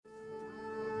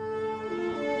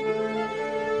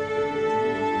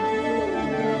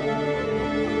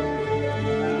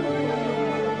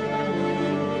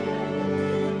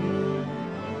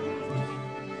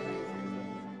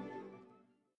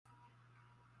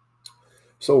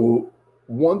So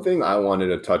one thing I wanted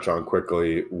to touch on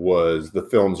quickly was the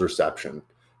film's reception.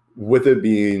 With it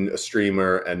being a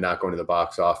streamer and not going to the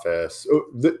box office,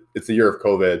 it's the year of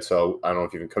COVID, so I don't know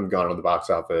if you even could have gone to the box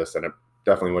office, and it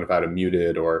definitely would have had a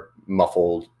muted or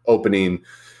muffled opening.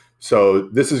 So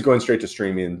this is going straight to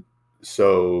streaming.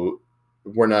 So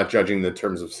we're not judging the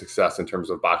terms of success in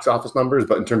terms of box office numbers,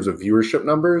 but in terms of viewership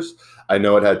numbers, I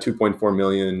know it had 2.4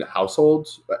 million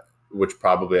households, which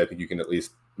probably I think you can at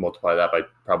least multiply that by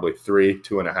probably three,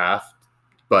 two and a half.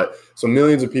 But so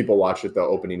millions of people watched it the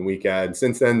opening weekend.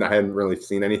 Since then, I hadn't really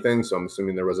seen anything, so I'm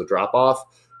assuming there was a drop off,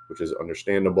 which is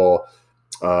understandable.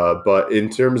 But in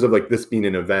terms of like this being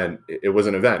an event, it was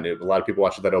an event. A lot of people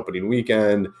watched it that opening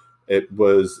weekend. It's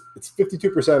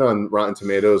 52% on Rotten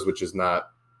Tomatoes, which is not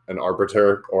an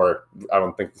arbiter, or I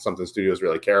don't think something studios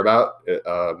really care about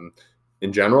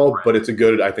in general. Right. But it's a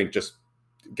good, I think, just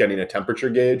getting a temperature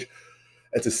gauge.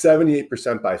 It's a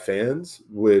 78% by fans,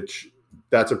 which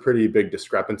that's a pretty big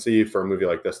discrepancy for a movie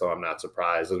like this, though I'm not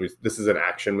surprised. This is an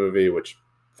action movie, which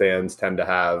fans tend to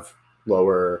have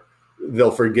lower,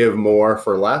 they'll forgive more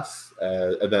for less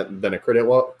than a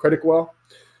critic will.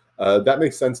 That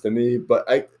makes sense to me. But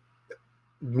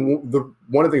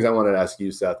one of the things I wanted to ask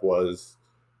you, Seth, was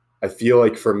I feel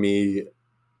like for me,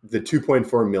 the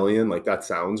 2.4 million, like that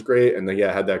sounds great. And then, yeah,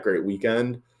 I had that great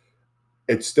weekend.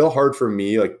 It's still hard for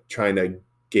me, like trying to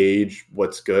gauge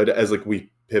what's good as like we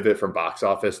pivot from box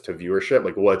office to viewership,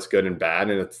 like what's good and bad.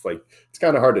 And it's like, it's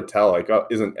kind of hard to tell, like, oh,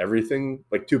 isn't everything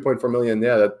like 2.4 million?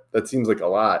 Yeah, that seems like a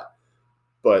lot.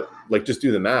 But like, just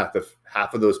do the math. If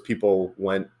half of those people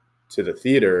went to the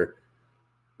theater,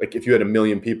 like if you had a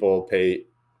million people pay,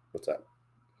 what's that?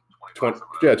 20,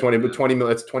 yeah, 20, but 20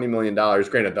 million, that's $20 million.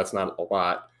 Granted, that's not a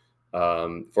lot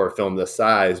for a film this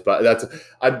size, but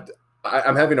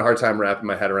I'm having a hard time wrapping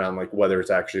my head around like whether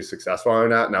it's actually successful or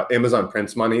not. Now, Amazon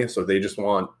prints money, so they just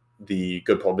want the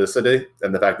good publicity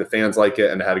and the fact that fans like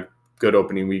it and had a good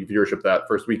opening week viewership that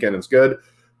first weekend is good.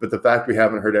 But the fact we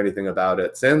haven't heard anything about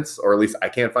it since, or at least I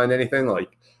can't find anything,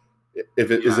 like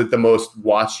is it the most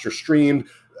watched or streamed?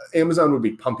 Amazon would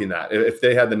be pumping that if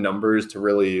they had the numbers to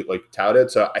really like tout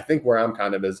it. So I think where I'm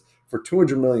kind of is for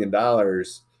 $200 million,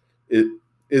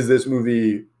 is this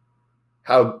movie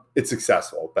how it's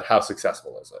successful, but how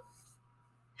successful is it?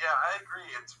 Yeah, I agree.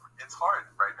 It's hard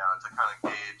right now to kind of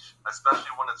gauge,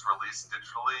 especially when it's released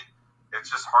digitally.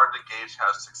 It's just hard to gauge how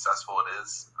successful it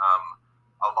is.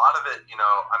 A lot of it,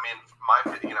 I mean,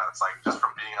 it's like just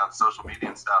from being on social media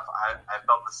and stuff, I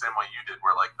felt the same way you did,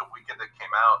 where like the weekend it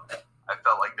came out, I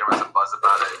felt like there was a buzz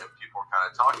about it and people were kind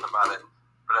of talking about it.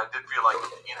 But I did feel like,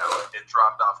 it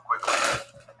dropped off quickly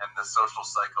and the social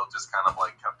cycle just kind of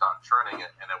like kept on churning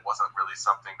it. And it wasn't really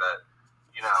something that,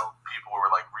 people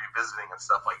were like revisiting and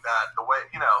stuff like that. The way,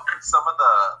 some of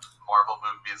the Marvel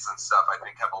movies and stuff, I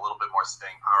think have a little bit more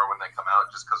staying power when they come out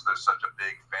just because there's such a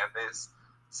big fan base.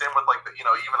 Same with like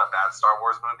even a bad Star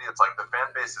Wars movie, it's like the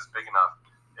fan base is big enough,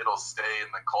 it'll stay in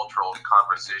the cultural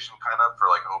conversation kind of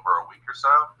for like over a week or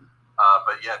so.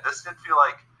 But yeah, this did feel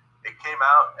like it came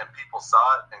out and people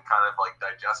saw it and kind of like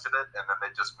digested it, and then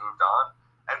they just moved on.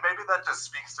 And maybe that just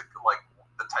speaks to like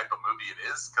the type of movie it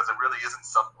is, because it really isn't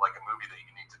something like a movie that you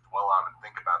need to dwell on and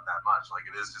think about that much. Like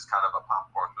it is just kind of a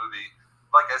popcorn movie.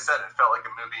 Like I said, it felt like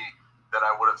a movie that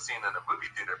I would have seen in a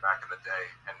movie theater back in the day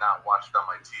and not watched on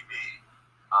my TV.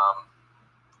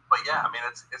 But yeah, I mean,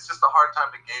 it's just a hard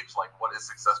time to gauge like what is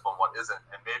successful and what isn't.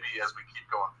 And maybe as we keep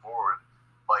going forward,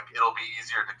 like it'll be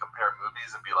easier to compare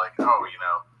movies and be like, oh,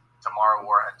 Tomorrow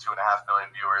War had 2.5 million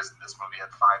viewers and this movie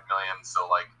had 5 million. So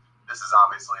like, this is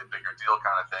obviously a bigger deal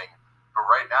kind of thing. But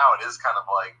right now it is kind of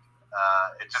like,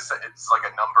 it's like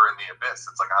a number in the abyss.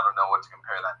 It's like, I don't know what to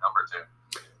compare that number to.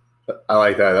 I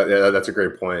like that. Yeah, that's a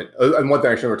great point. And one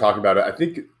thing actually we're talking about it, I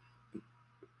think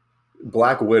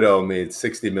Black Widow made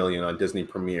 60 million on Disney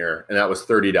Premiere, and that was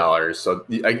 $30. So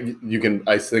I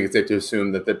think it's safe to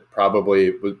assume that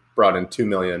probably was brought in 2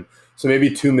 million. So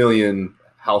maybe 2 million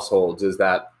households is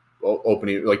that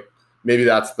opening. Like maybe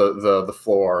that's the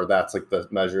floor. That's like the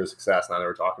measure of success. Now that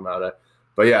we're talking about it,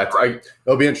 but yeah,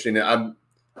 it'll be interesting.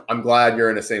 I'm glad you're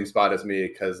in the same spot as me,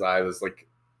 because I was like,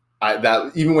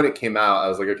 that even when it came out, I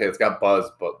was like, okay, it's got buzz,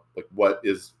 but like,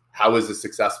 how is this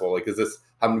successful? Like, is this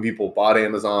how many people bought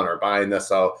Amazon or buying this?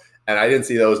 So, and I didn't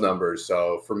see those numbers.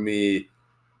 So for me,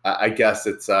 I guess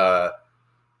am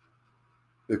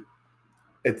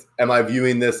I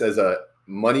viewing this as a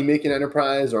money-making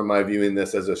enterprise, or am I viewing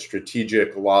this as a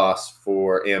strategic loss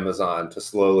for Amazon to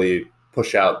slowly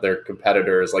push out their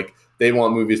competitors? Like they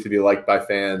want movies to be liked by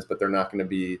fans, but they're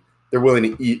willing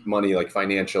to eat money like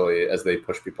financially as they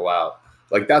push people out.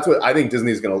 Like that's what I think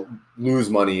Disney's going to lose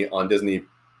money on Disney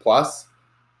Plus.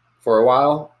 for a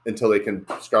while until they can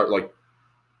start like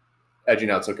edging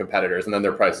out some competitors, and then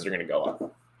their prices are going to go up.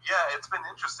 Yeah, it's been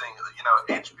interesting. You know,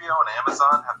 HBO and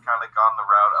Amazon have kind of gone the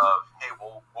route of, hey,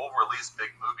 we'll release big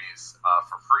movies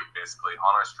for free, basically,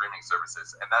 on our streaming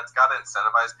services. And that's got to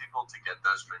incentivize people to get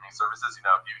those streaming services. You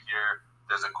know, if you hear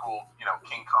there's a cool, you know,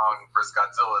 King Kong vs.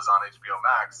 Godzilla is on HBO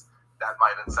Max, that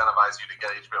might incentivize you to get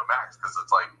HBO Max because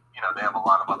it's like, you know, they have a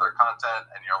lot of other content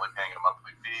and you're only paying a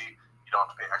monthly fee. You don't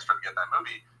have to pay extra to get that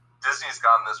movie. Disney's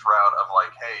gone this route of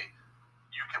like, hey,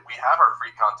 we have our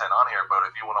free content on here, but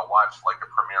if you want to watch like a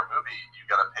premiere movie, you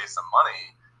got to pay some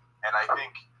money. And I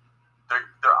think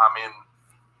I mean,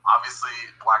 obviously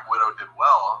Black Widow did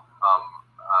well,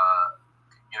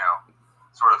 you know,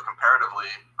 sort of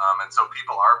comparatively. And so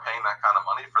people are paying that kind of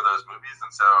money for those movies.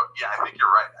 And so, yeah, I think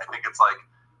you're right. I think it's like,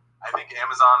 I think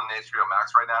Amazon and HBO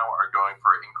Max right now are going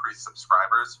for increased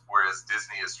subscribers, whereas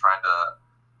Disney is trying to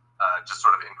just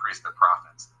sort of increase their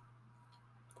profits.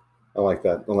 I like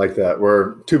that.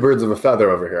 We're two birds of a feather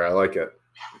over here. I like it.